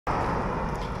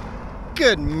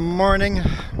Good morning.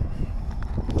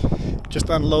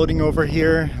 Just unloading over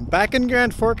here. Back in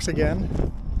Grand Forks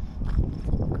again.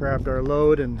 Grabbed our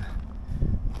load and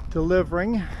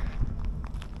delivering.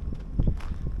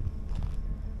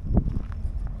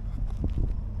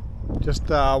 Just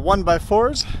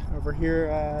 1x4s over here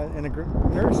in a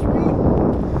nursery.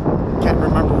 Can't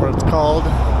remember what it's called.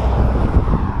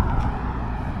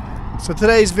 So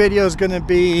today's video is going to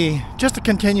be just a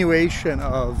continuation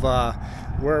of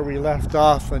where we left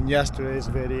off in yesterday's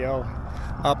video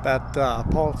up at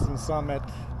Paulson Summit,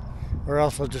 or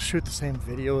else I'll just shoot the same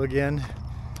video again.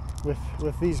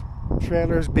 With these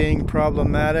trailers being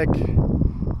problematic,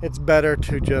 it's better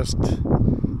to just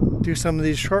do some of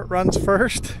these short runs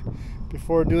first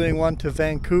before doing one to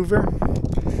Vancouver.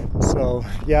 So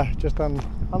yeah, just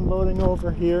unloading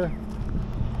over here.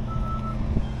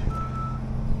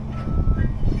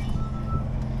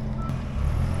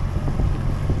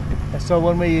 So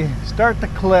when we start the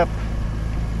clip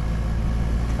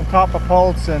on top of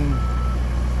Paulson,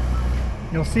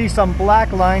 you'll see some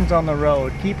black lines on the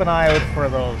road. Keep an eye out for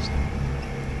those.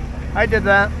 I did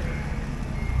that.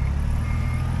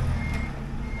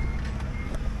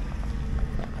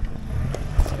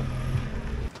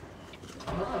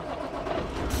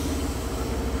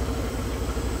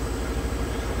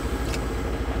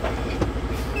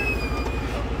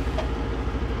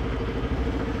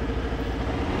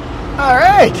 All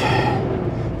right,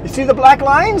 you see the black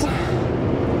lines?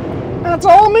 That's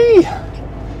all me.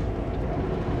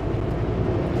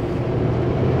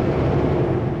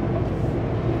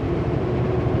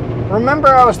 Remember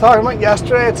I was talking about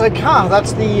yesterday, it's like,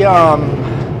 that's the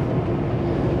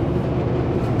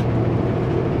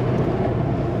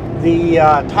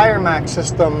tire max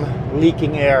system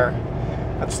leaking air.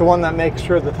 That's the one that makes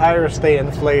sure the tires stay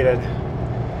inflated.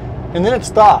 And then it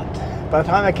stopped. By the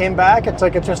time I came back, it's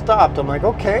like it just stopped. I'm like,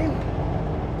 okay.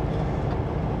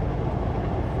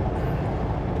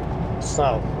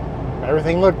 So,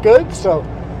 everything looked good, so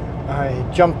I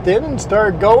jumped in and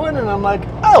started going, and I'm like,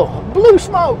 oh, blue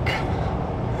smoke.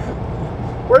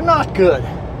 We're not good.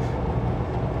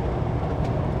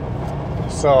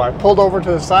 So I pulled over to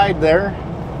the side there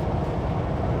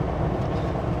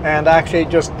and actually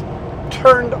just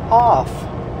turned off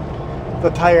the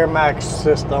tire max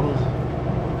system.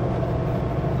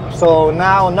 So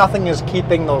now nothing is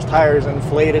keeping those tires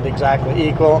inflated exactly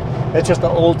equal. It's just an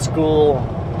old school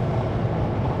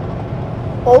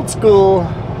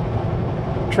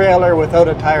trailer without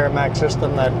a tire max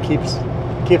system that keeps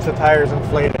the tires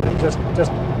inflated. It just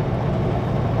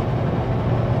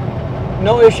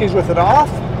no issues with it off,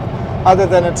 other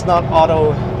than it's not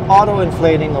auto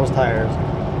inflating those tires.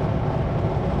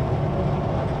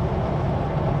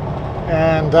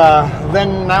 And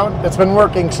then now it's been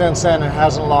working since then. It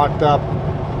hasn't locked up.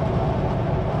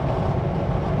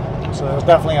 So there's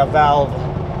definitely a valve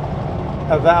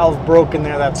broken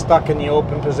there that's stuck in the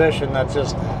open position that's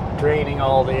just draining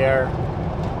all the air.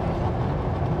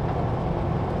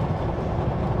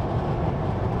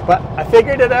 But I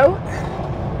figured it out,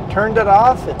 turned it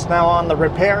off. It's now on the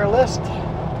repair list.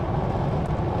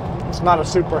 It's not a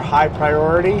super high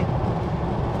priority.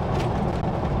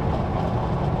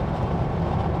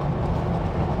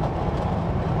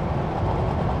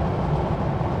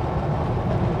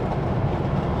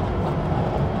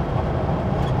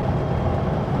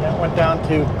 Went down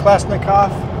to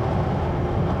Klesnikov.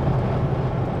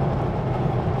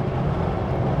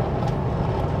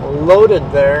 Loaded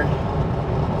there.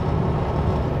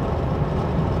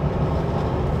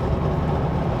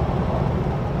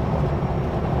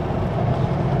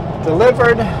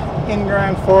 Delivered in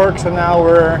Grand Forks, and now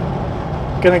we're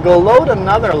gonna go load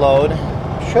another load.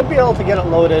 Should be able to get it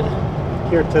loaded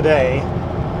here today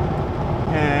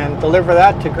and deliver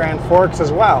that to Grand Forks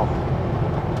as well.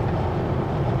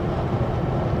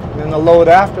 And the load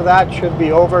after that should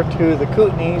be over to the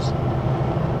Kootenays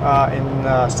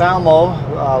in Salmo,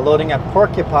 loading at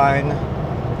Porcupine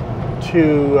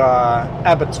to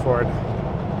Abbotsford.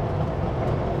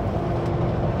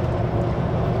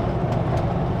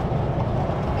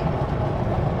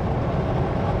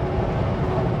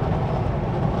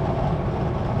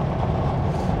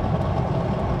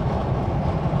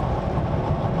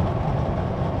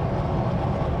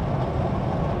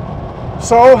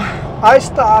 So I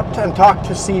stopped and talked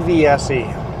to CVSE.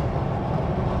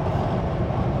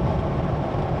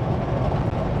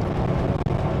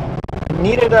 I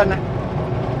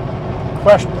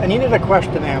needed a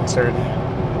question answered.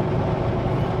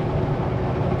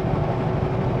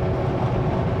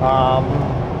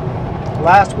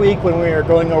 Last week when we were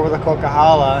going over the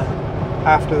Coquihalla,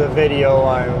 after the video,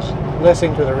 I was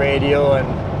listening to the radio and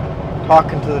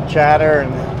talking to the chatter,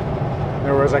 and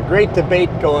there was a great debate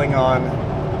going on.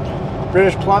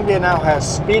 British Columbia now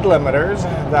has speed limiters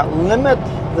that limit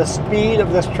the speed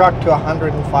of this truck to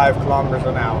 105 kilometers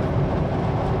an hour.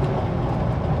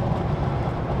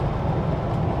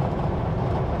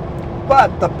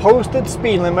 But the posted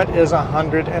speed limit is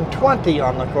 120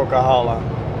 on the Coca-Cola.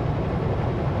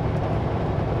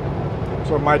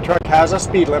 So my truck has a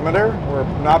speed limiter. We're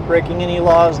not breaking any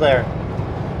laws there.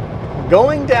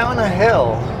 Going down a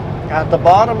hill, at the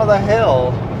bottom of the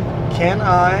hill, can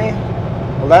I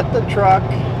let the truck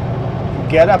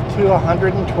get up to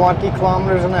 120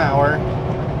 kilometers an hour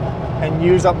and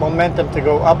use up momentum to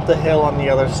go up the hill on the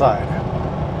other side?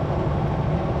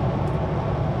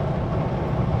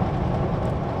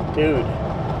 Dude,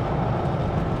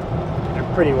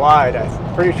 they're pretty wide.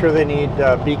 I'm pretty sure they need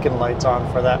beacon lights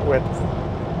on for that width.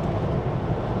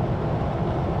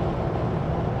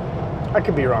 I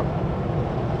could be wrong.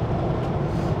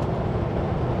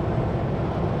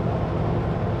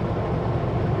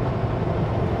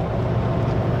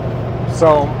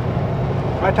 So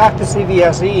I talked to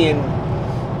CVSE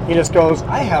and he just goes,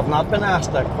 I have not been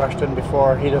asked that question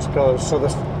before. He just goes, so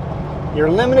this, you're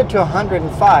limited to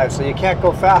 105, so you can't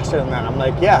go faster than that. I'm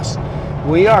like, yes,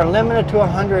 we are limited to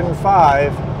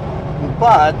 105,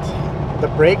 but the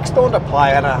brakes don't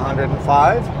apply at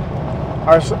 105.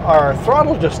 Our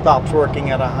throttle just stops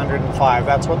working at 105.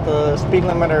 That's what the speed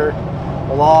limiter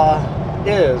law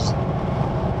is.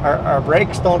 Our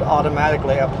brakes don't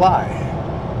automatically apply.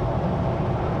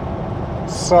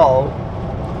 So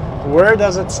where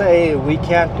does it say we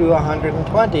can't do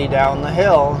 120 down the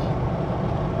hill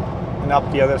and up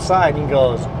the other side? He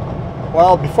goes,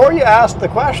 well, before you asked the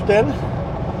question,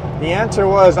 the answer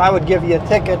was I would give you a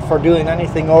ticket for doing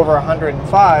anything over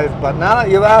 105, but now that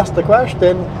you've asked the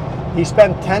question, he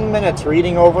spent 10 minutes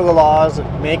reading over the laws,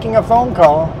 making a phone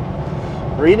call,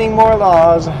 reading more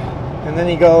laws, and then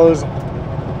he goes,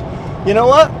 you know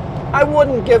what? I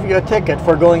wouldn't give you a ticket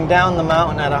for going down the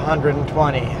mountain at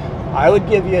 120. I would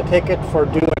give you a ticket for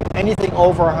doing anything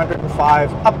over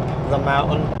 105 up the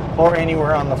mountain or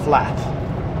anywhere on the flat.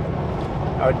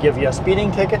 I would give you a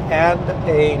speeding ticket and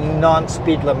a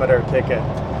non-speed limiter ticket.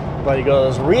 But he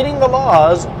goes, reading the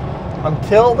laws,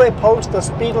 until they post a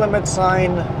speed limit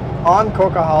sign on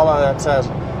Coca-Cola that says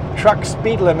truck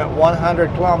speed limit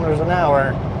 100 kilometers an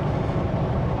hour,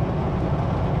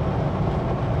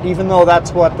 even though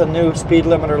that's what the new speed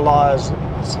limiter law is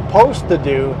supposed to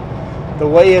do, the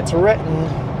way it's written,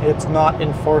 it's not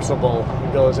enforceable.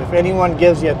 He goes, if anyone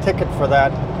gives you a ticket for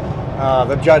that,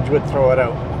 the judge would throw it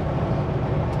out.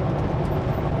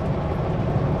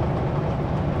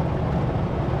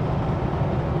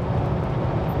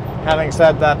 Having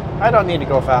said that, I don't need to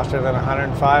go faster than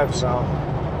 105, so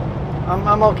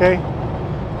I'm okay.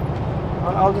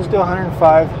 I'll just do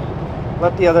 105.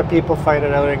 Let the other people fight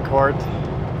it out in court.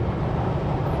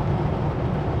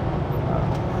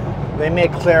 They may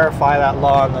clarify that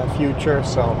law in the future.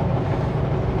 So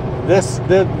this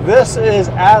is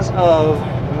as of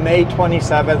May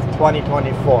 27th,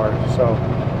 2024. So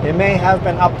it may have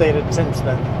been updated since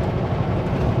then.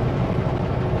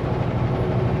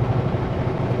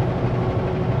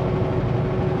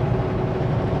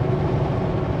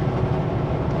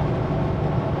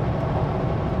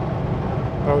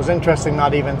 But it was interesting,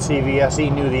 not even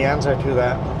CVSE knew the answer to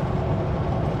that.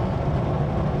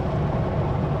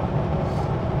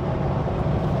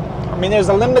 I mean, there's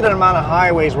a limited amount of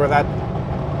highways where that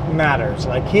matters.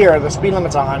 Like here, the speed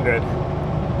limit's 100.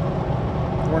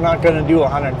 We're not going to do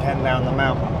 110 down the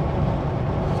mountain.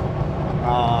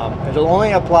 It'll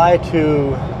only apply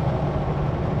to,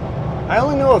 I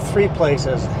only know of 3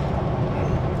 places.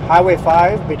 Highway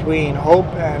 5 between Hope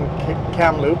and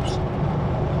Kamloops.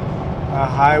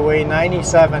 Highway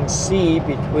 97C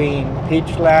between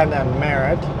Peachland and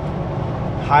Merritt.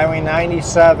 Highway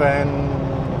 97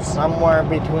 somewhere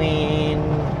between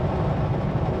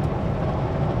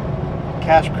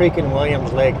Cache Creek and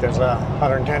Williams Lake. There's a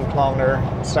 110 kilometer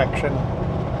section.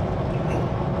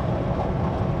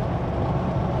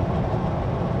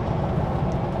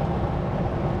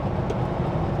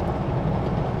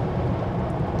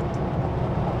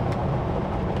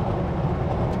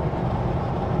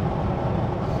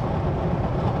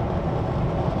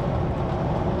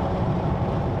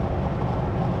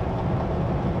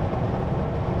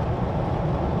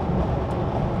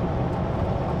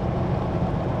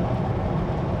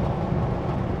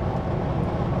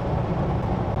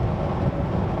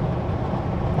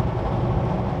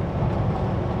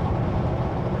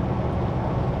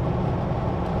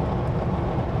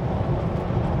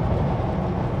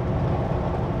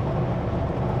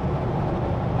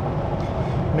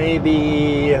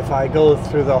 maybe if I go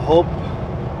through the Hope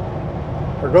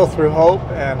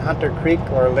and Hunter Creek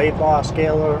or Laidlaw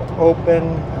Scale are open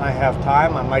and I have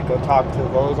time, I might go talk to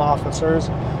those officers.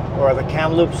 Or the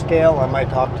Kamloops Scale, I might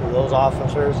talk to those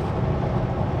officers,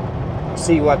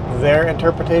 see what their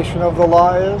interpretation of the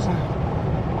law is.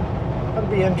 That'd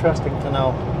be interesting to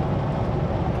know.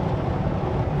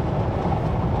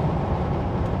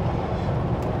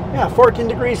 Yeah, 14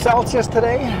 degrees Celsius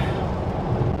today.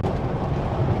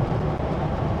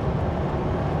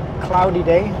 Cloudy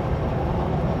day.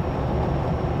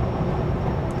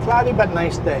 Cloudy but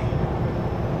nice day.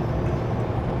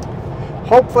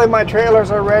 Hopefully my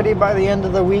trailers are ready by the end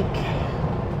of the week.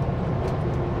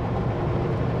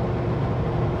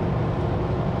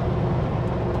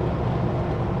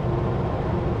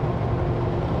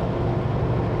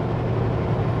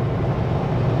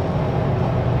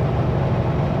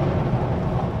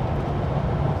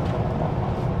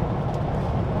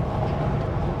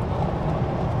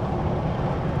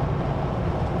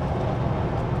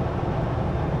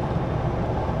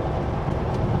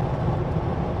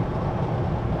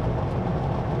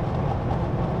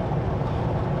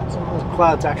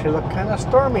 Clouds actually look kind of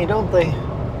stormy, don't they?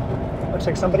 Looks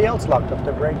like somebody else locked up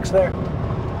their brakes there.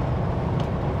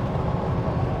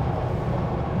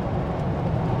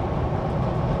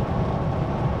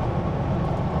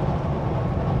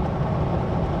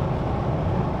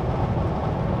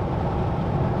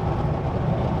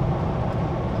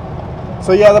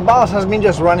 So yeah, the boss has been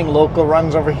just running local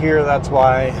runs over here. That's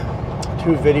why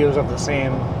 2 videos of the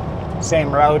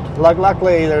same route.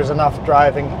 Luckily, there's enough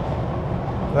driving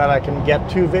that I can get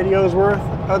 2 videos worth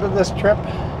out of this trip.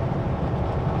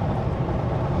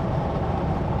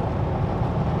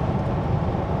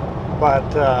 But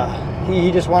he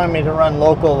just wanted me to run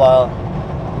local while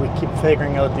we keep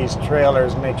figuring out these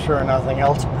trailers, make sure nothing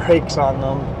else breaks on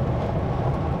them.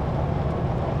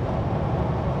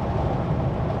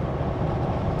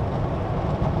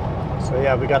 So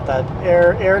yeah, we got that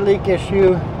air leak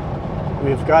issue.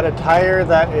 We've got a tire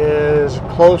that is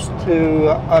close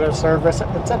to out of service.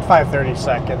 It's at 530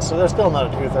 seconds, so there's still another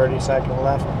 230 seconds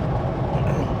left.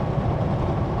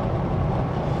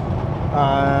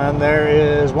 And there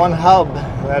is one hub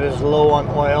that is low on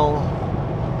oil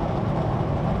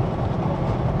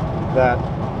that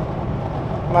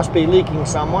must be leaking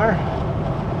somewhere.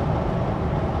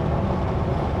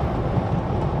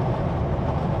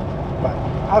 But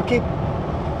I'll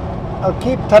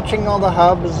keep touching all the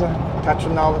hubs,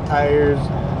 touching all the tires,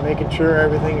 making sure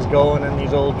everything's going in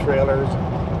these old trailers.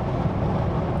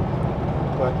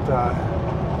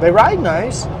 But they ride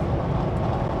nice.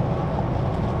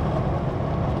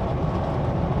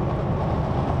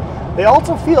 They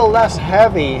also feel less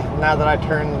heavy now that I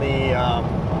turn the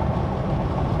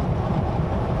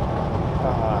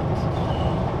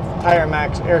Tire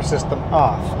Max air system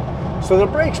off. So the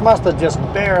brakes must have just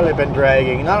barely been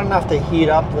dragging. Not enough to heat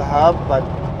up the hub, but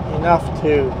enough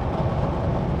to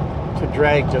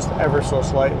drag just ever so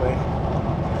slightly.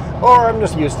 Or I'm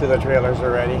just used to the trailers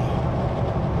already.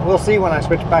 We'll see when I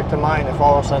switch back to mine if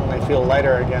all of a sudden they feel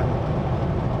lighter again.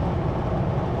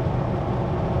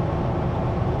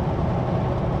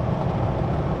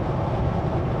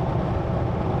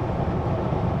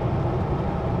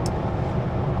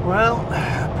 Well,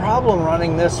 problem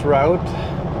running this route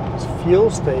is fuel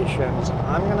stations.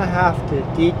 I'm gonna have to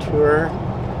detour.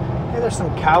 Hey, there's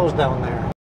some cows down there.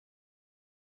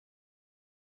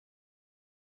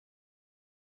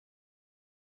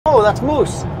 Oh, that's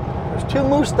moose. There's 2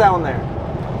 moose down there.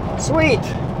 Sweet.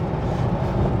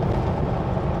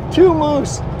 2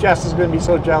 moose. Jess is going to be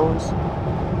so jealous.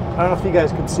 I don't know if you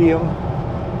guys can see them.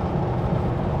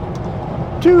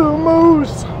 2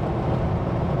 moose.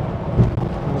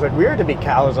 It was like weird to be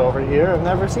cows over here. I've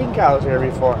never seen cows here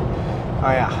before.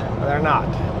 Oh yeah, they're not.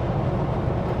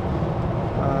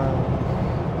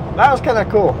 That was kind of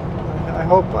cool. I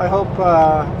hope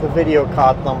the video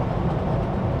caught them.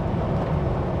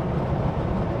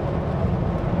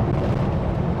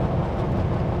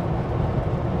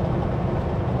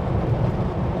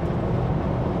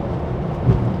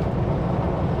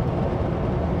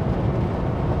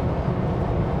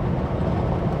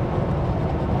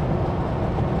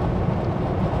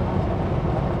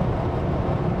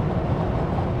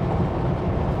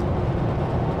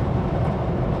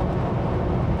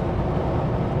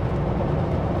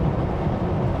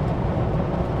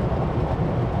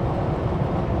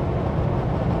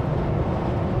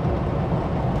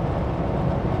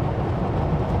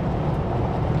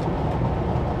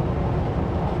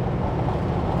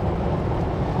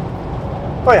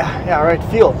 Oh yeah, right,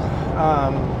 fuel.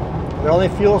 The only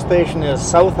fuel station is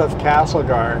south of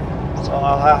Castlegar. So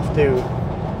I'll have to,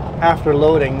 after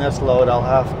loading this load, I'll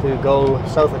have to go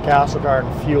south of Castlegar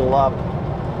and fuel up.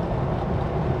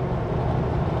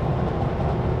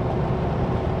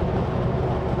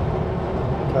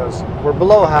 Because we're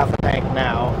below half a tank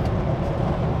now.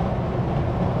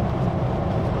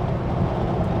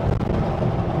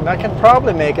 And I can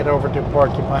probably make it over to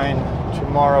Porcupine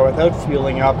tomorrow without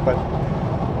fueling up, but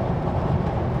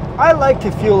I like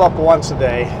to fuel up once a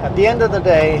day. At the end of the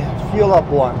day, fuel up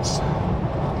once.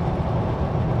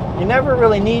 You never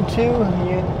really need to.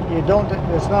 You don't.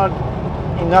 It's not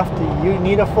enough to. You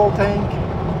need a full tank.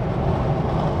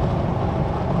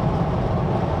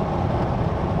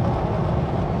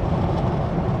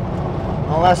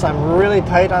 Unless I'm really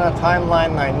tight on a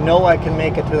timeline and I know I can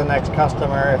make it to the next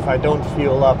customer if I don't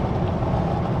fuel up.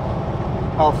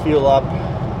 I'll fuel up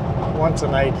once a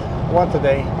night, once a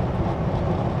day.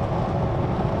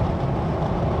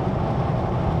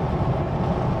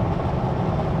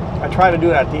 I try to do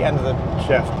it at the end of the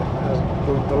shift,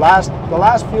 the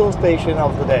last fuel station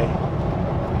of the day.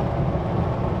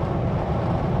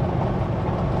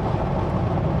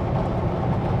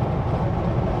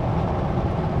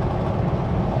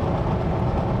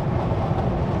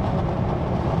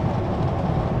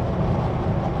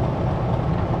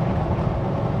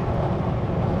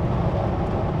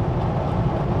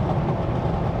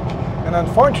 And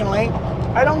unfortunately,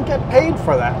 I don't get paid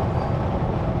for that.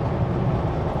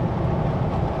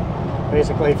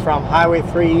 Basically, from Highway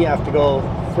 3, you have to go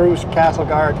through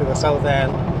Castlegar to the south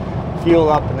end, fuel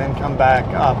up, and then come back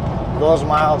up. Those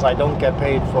miles I don't get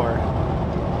paid for.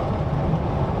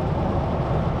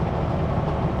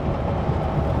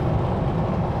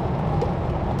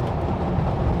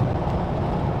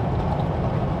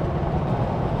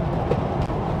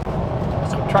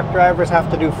 So truck drivers have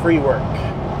to do free work.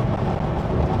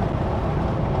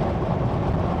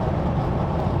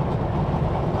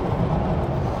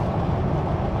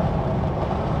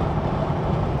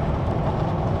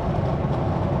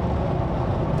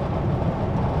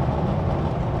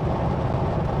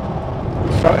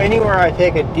 So anywhere I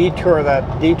take a detour,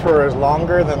 that detour is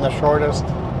longer than the shortest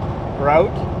route,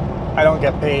 I don't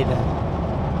get paid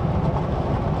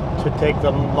to take the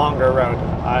longer route.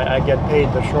 I get paid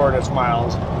the shortest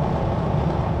miles.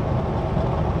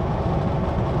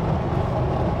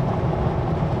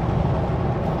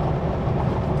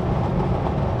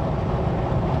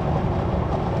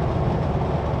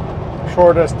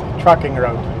 Shortest trucking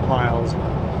route miles.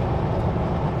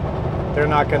 They're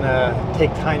not going to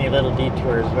take tiny little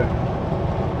detours, but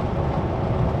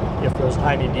if those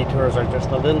tiny detours are just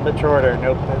a little bit shorter,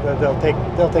 nope,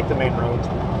 they'll take the main roads.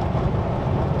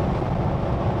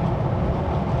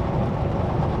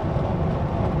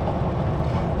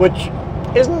 Which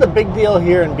isn't a big deal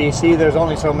here in BC. There's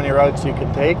only so many routes you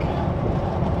can take,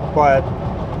 but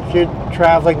if you're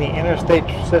traveling the interstate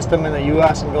system in the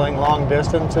US and going long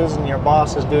distances and your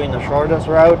boss is doing the shortest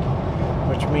route,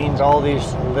 which means all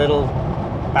these little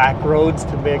back roads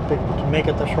to make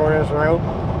it the shortest route,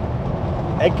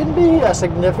 it can be a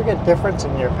significant difference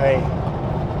in your pay.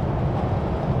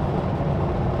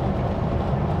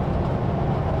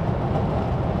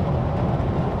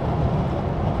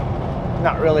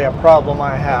 Not really a problem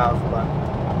I have, but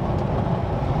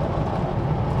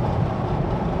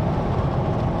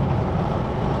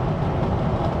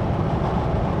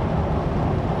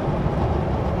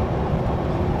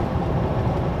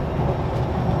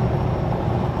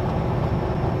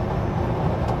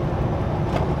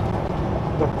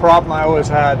the problem I always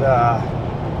had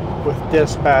with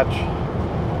dispatch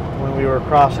when we were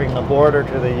crossing the border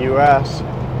to the US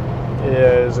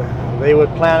is they would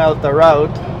plan out the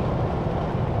route,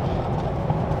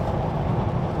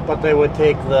 but they would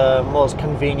take the most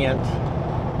convenient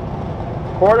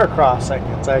border crossing.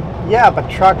 It's like, yeah, but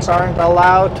trucks aren't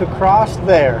allowed to cross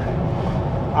there.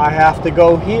 I have to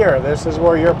go here. This is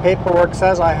where your paperwork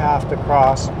says I have to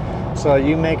cross. So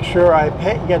you make sure I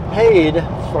get paid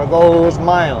for those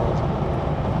miles.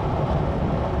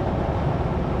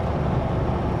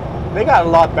 They got a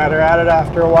lot better at it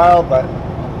after a while, but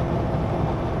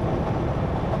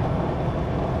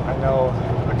I know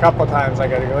a couple times I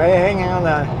gotta go, hey, hang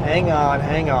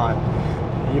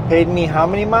on. You paid me how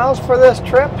many miles for this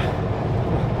trip?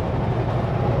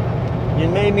 You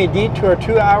made me detour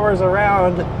 2 hours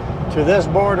around to this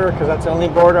border because that's the only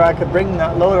border I could bring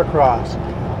that load across.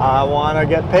 I want to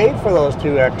get paid for those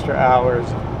 2 extra hours.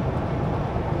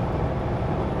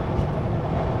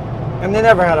 And they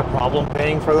never had a problem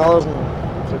paying for those.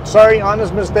 And said, sorry,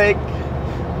 honest mistake.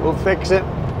 We'll fix it.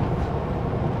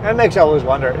 And it makes you always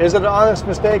wonder, is it an honest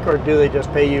mistake or do they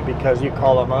just pay you because you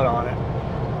call them out on it?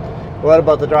 What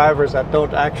about the drivers that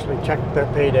don't actually check their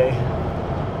payday?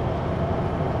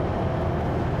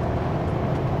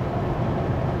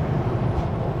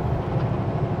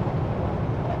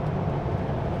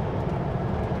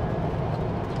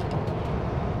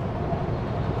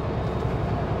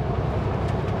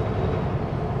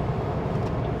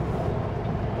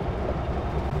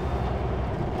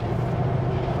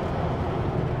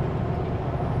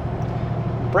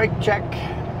 Brake check.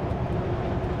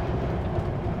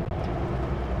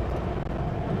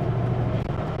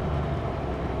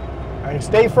 I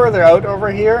stay further out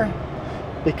over here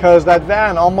because that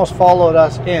van almost followed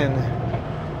us in,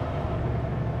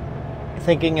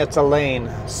 thinking it's a lane.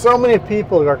 So many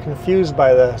people are confused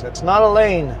by this. It's not a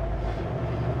lane.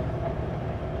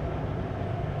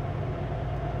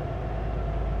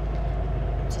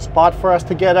 It's a spot for us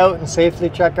to get out and safely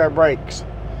check our brakes.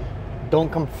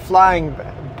 Don't come flying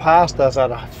past us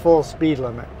at a full speed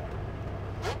limit.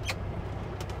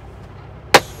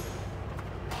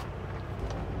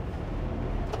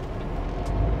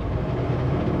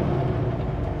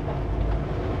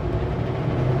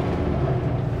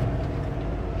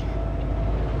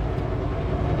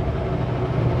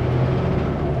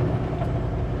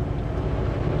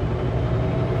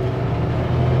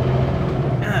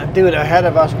 Dude ahead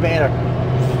of us made a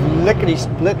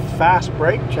lickety-split fast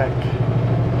brake check.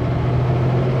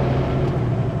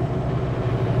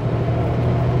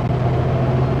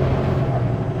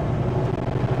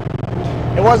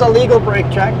 It was a legal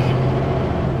brake check.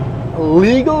 A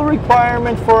legal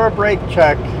requirement for a brake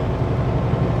check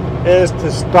is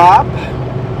to stop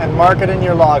and mark it in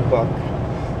your logbook.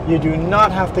 You do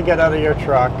not have to get out of your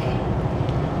truck.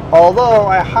 Although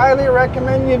I highly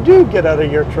recommend you do get out of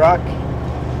your truck.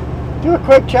 Do a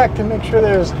quick check to make sure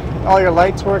all your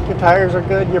lights work, your tires are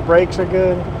good, your brakes are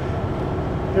good.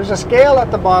 There's a scale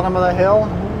at the bottom of the hill.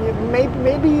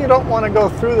 Maybe you don't want to go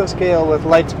through the scale with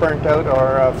lights burnt out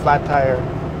or a flat tire.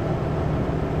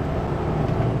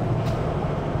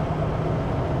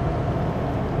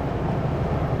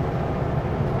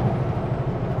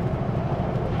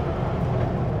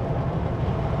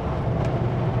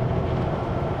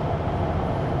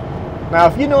 Now,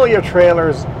 if you know your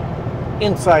trailer's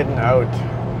inside and out,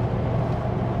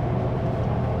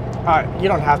 you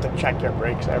don't have to check your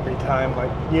brakes every time.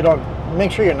 Like, you don't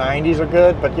make sure your 90s are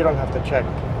good, but you don't have to check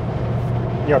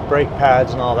your brake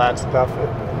pads and all that stuff.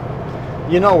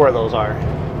 You know where those are.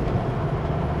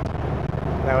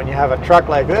 Now, when you have a truck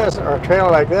like this or a trailer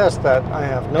like this that I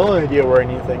have no idea where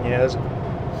anything is,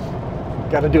 you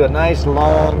got to do a nice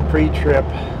long pre-trip,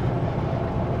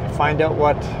 find out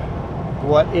what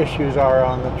issues are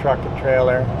on the truck and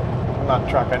trailer. Not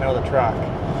truck, I know the truck.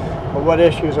 But what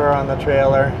issues are on the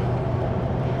trailer?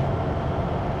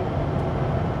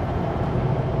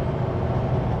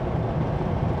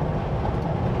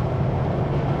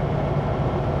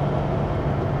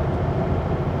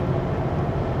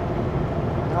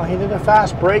 Well, he did a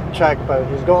fast brake check, but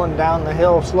he's going down the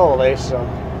hill slowly, so.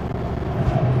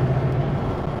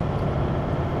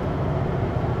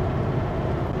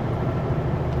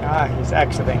 He's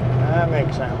exiting. That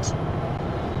makes sense.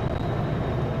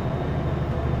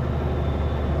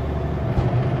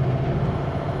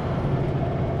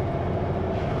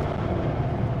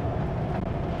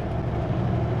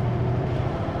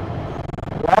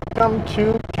 Welcome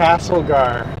to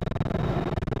Castlegar.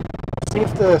 Let's see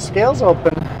if the scale's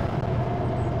open.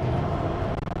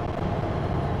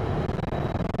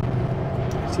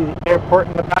 See the airport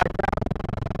in the background?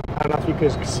 I don't know if you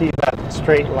can see that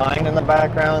straight line in the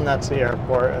background. That's the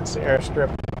airport. That's the airstrip.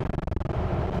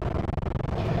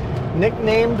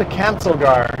 Nicknamed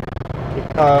Castlegar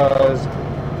because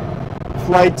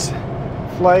flights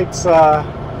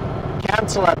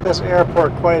cancel at this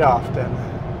airport quite often.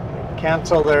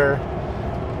 Cancel their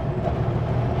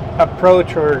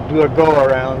approach or do a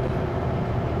go-around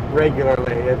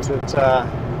regularly. It's a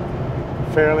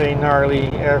fairly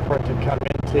gnarly airport to come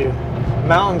into.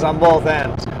 Mountains on both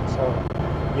ends, so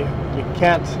you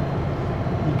can't.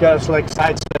 You gotta like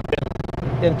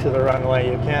sidestep into the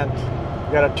runway. You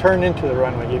gotta turn into the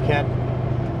runway. You can't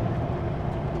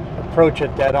approach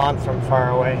it dead on from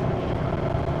far away.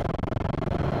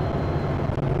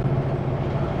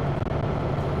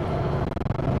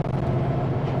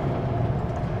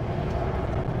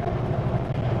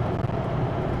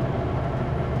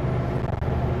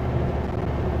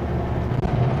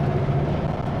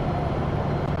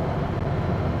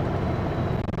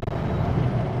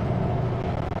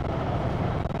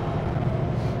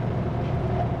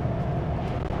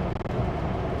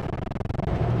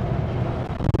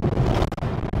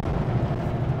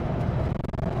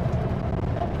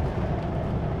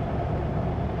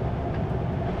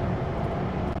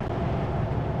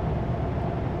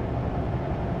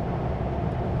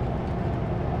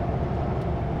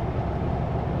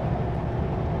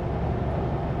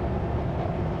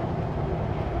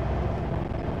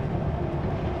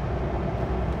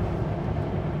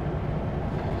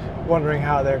 Wondering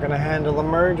how they're going to handle the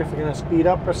merge, if they're going to speed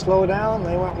up or slow down.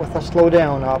 They went with a slow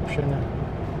down option.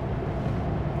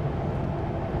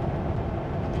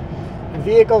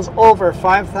 Vehicles over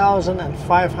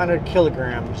 5,500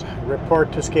 kilograms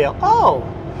report to scale. Oh,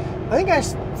 I think I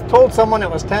told someone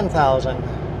it was 10,000.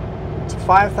 It's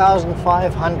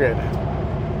 5,500.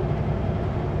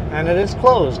 And it is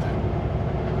closed.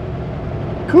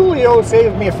 Coolio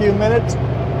saved me a few minutes.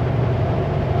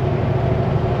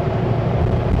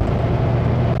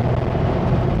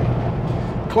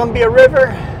 Columbia River.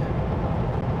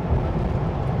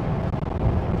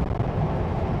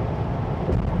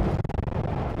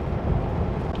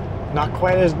 Not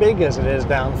quite as big as it is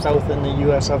down south in the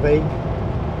US of A.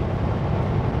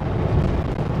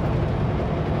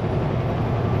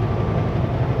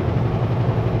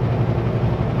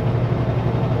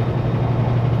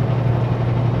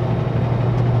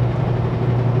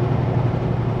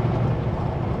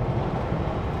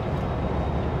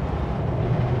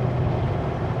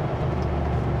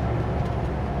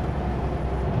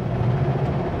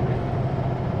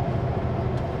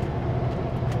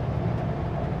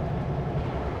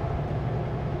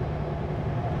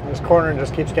 This corner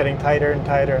just keeps getting tighter and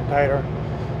tighter and tighter.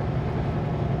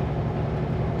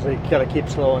 So you gotta keep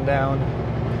slowing down.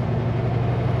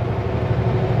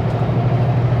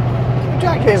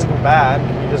 Jack isn't bad.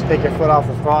 You just take your foot off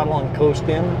the throttle and coast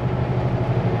in.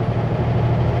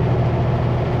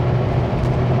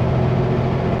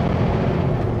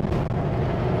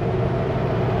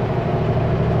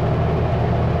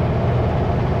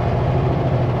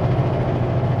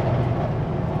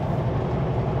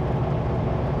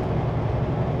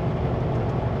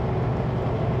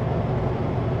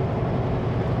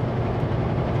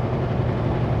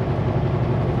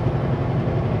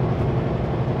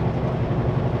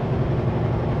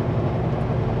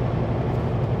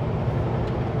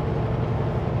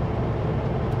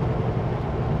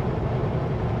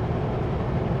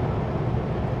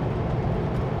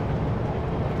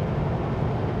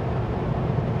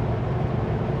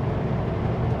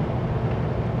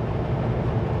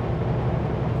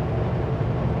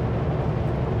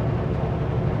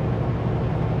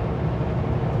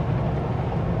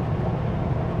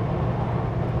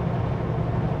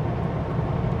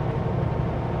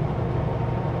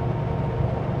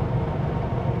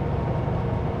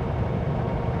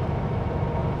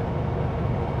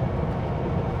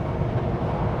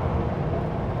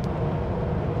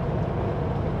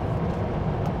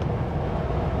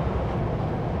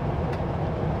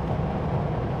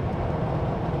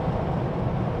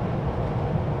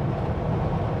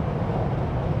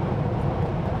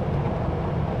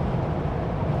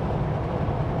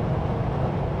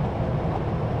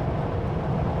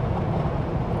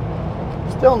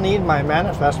 Still need my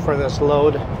manifest for this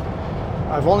load.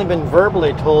 I've only been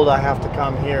verbally told I have to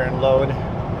come here and load.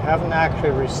 I haven't actually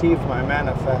received my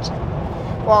manifest.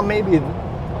 Well, maybe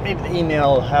the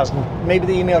email hasn't. Maybe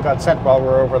the email got sent while we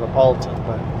were over the Paulson,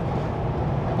 but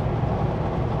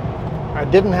I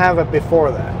didn't have it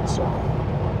before that. So,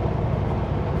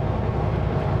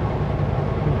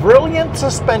 brilliant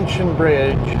suspension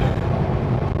bridge.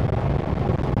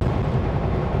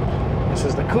 This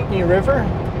is the Kootenai River.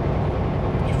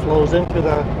 Flows into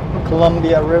the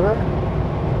Columbia River.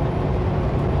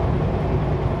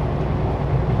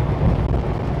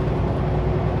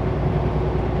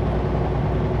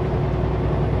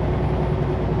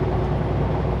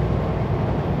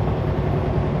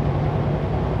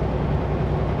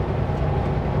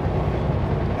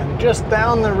 And just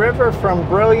down the river from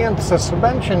Brilliant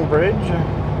Suspension Bridge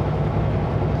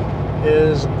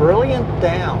is Brilliant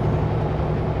Dam.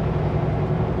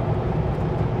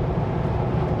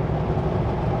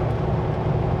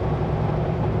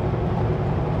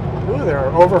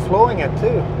 They're overflowing it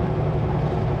too.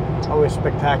 It's always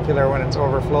spectacular when it's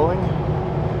overflowing.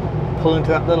 Pull into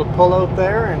that little pull out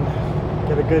there and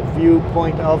get a good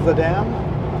viewpoint of the dam.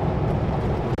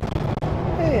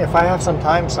 Hey, if I have some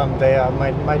time someday, I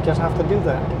might just have to do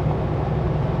that.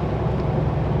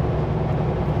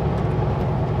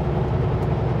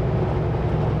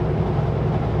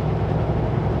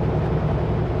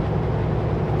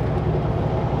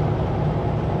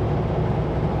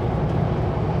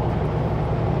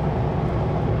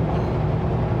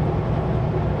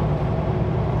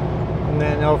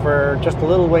 Over just a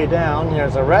little way down,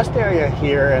 there's a rest area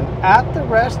here, and at the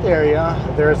rest area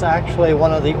there's actually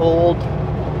one of the old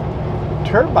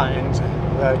turbines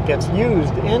that gets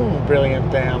used in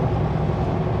Brilliant Dam.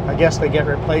 I guess they get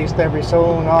replaced every so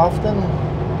often.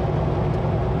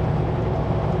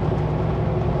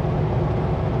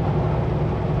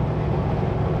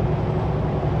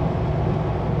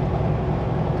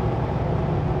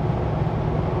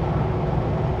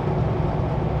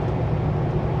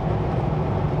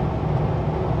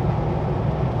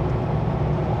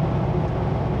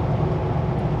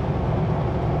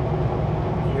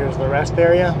 rest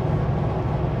area.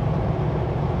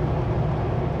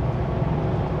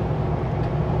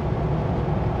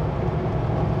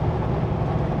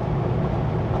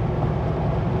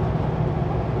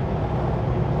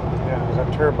 Yeah, there's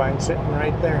a turbine sitting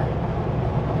right there.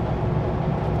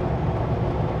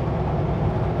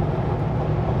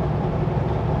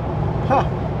 Huh.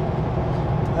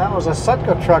 That was a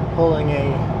Sutco truck pulling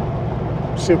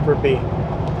a Super B.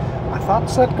 I thought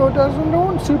Sutco doesn't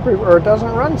own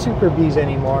doesn't run Super Bs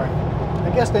anymore.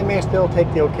 I guess they may still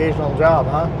take the occasional job,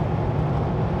 huh?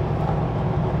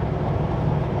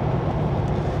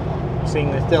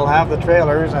 Seeing they still have the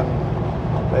trailers, and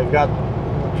they've got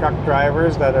truck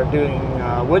drivers that are doing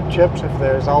wood chips. If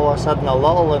there's all of a sudden a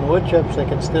lull in wood chips, they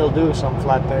can still do some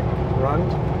flat deck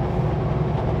runs.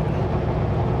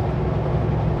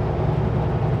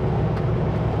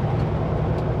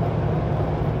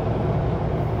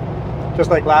 Just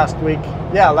like last week.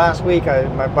 Yeah, last week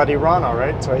my buddy Ronald,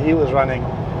 right? So he was running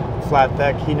flat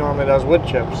deck. He normally does wood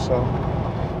chips, so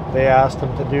they asked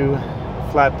him to do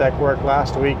flat deck work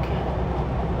last week.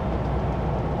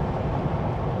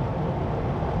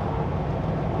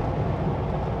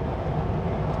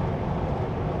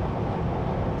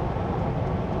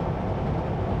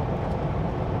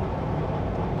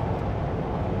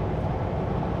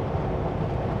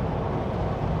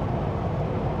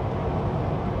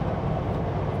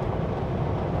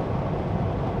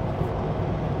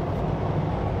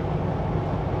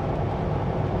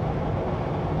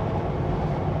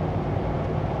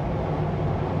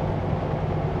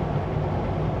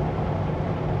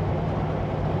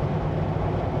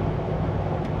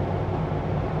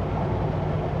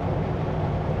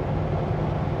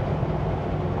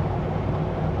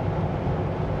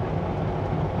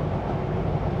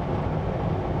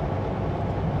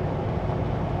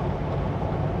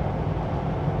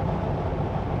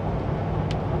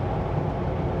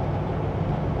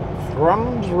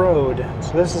 Thrums Road.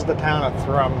 So this is the town of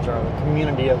Thrums, or the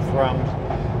community of Thrums.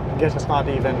 I guess it's not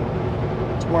even,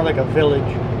 it's more like a village.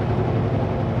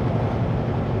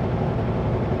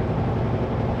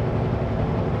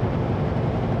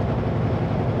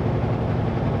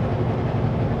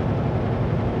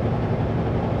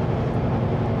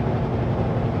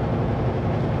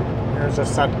 There's a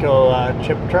Sutco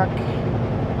chip truck.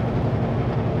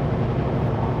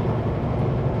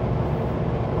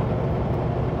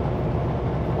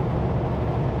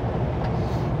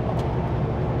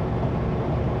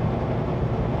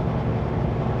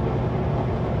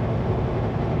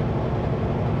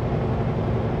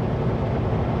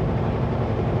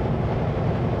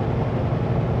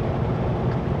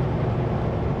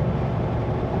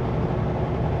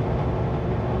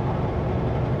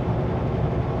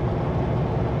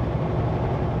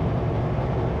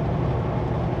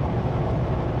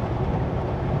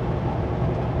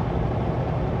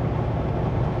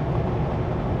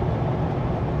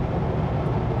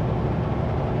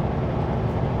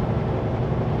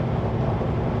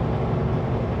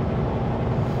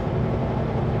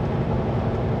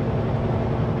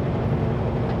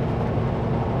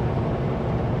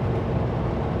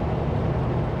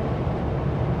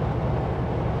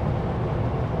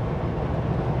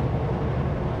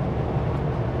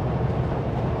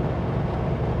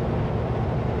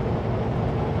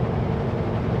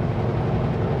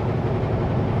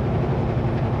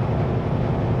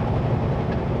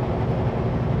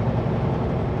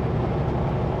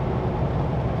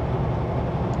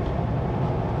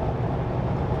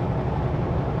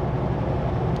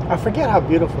 I forget how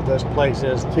beautiful this place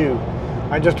is too.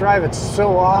 I just drive it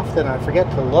so often I forget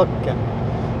to look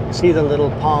and see the little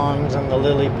ponds and the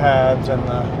lily pads and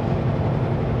the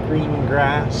green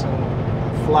grass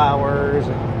and flowers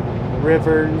and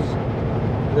rivers,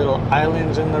 little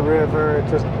islands in the river.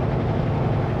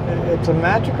 It's a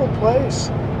magical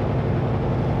place.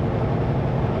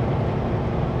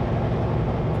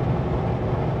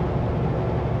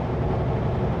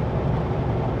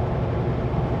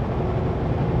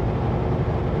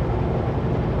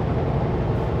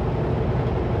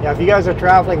 Yeah, if you guys are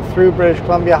traveling through British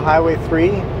Columbia Highway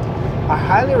 3, I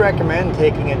highly recommend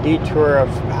taking a detour of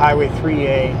Highway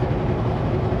 3A.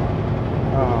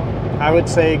 I would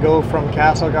say go from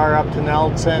Castlegar up to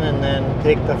Nelson and then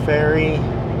take the ferry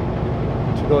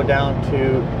to go down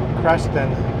to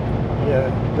Creston.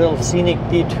 Yeah, little scenic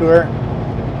detour,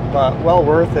 but well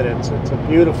worth it. It's a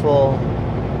beautiful,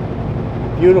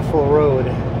 beautiful road.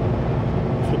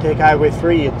 If you take Highway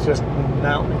 3, it's just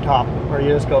mountaintop where you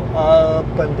just go up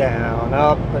and down,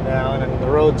 and the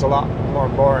road's a lot more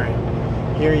boring.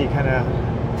 Here you kind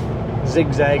of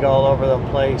zigzag all over the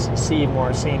place and see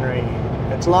more scenery.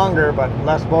 It's longer but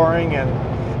less boring, and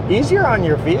Easier on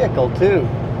your vehicle too.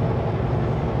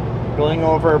 Going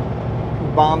over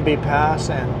Bombay Pass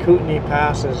and Kootenai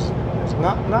Pass is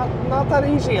not that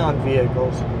easy on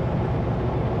vehicles.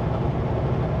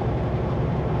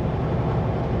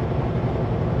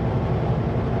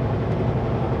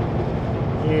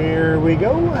 Here we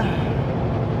go.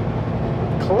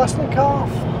 Kolesnikov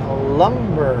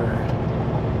lumber.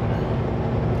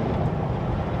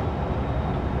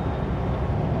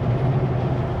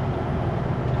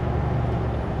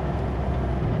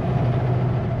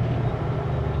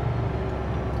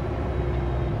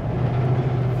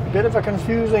 Bit of a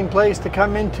confusing place to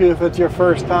come into if it's your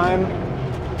first time.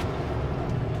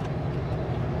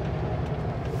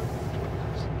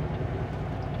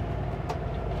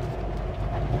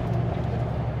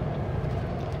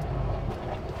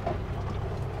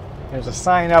 There's a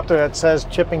sign up there that says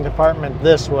chipping department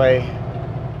this way.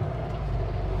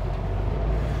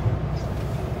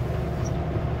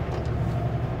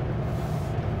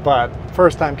 But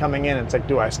first time coming in, it's like,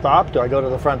 do I stop? Do I go to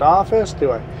the front office?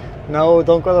 No,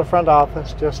 don't go to the front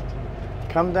office. Just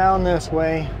come down this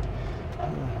way.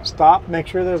 Stop, make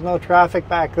sure there's no traffic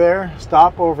back there.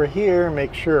 Stop over here,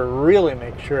 really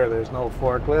make sure there's no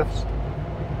forklifts.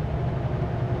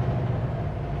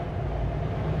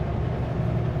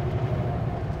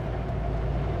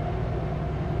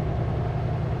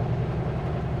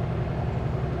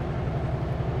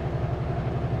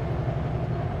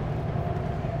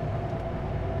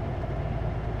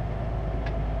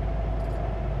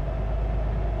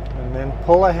 And then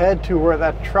pull ahead to where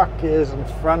that truck is in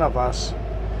front of us.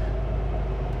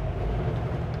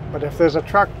 But if there's a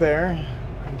truck there,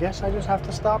 I guess I just have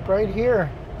to stop right here.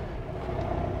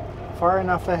 Far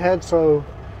enough ahead so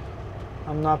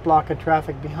I'm not blocking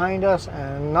traffic behind us,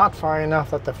 and not far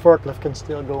enough that the forklift can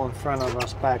still go in front of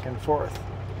us back and forth.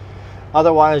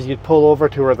 Otherwise, you'd pull over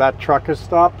to where that truck is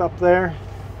stopped up there,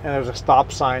 and there's a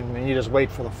stop sign, and you just wait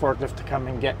for the forklift to come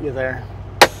and get you there.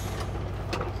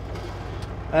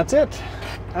 That's it.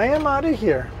 I am out of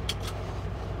here.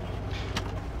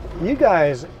 You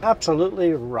guys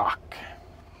absolutely rock.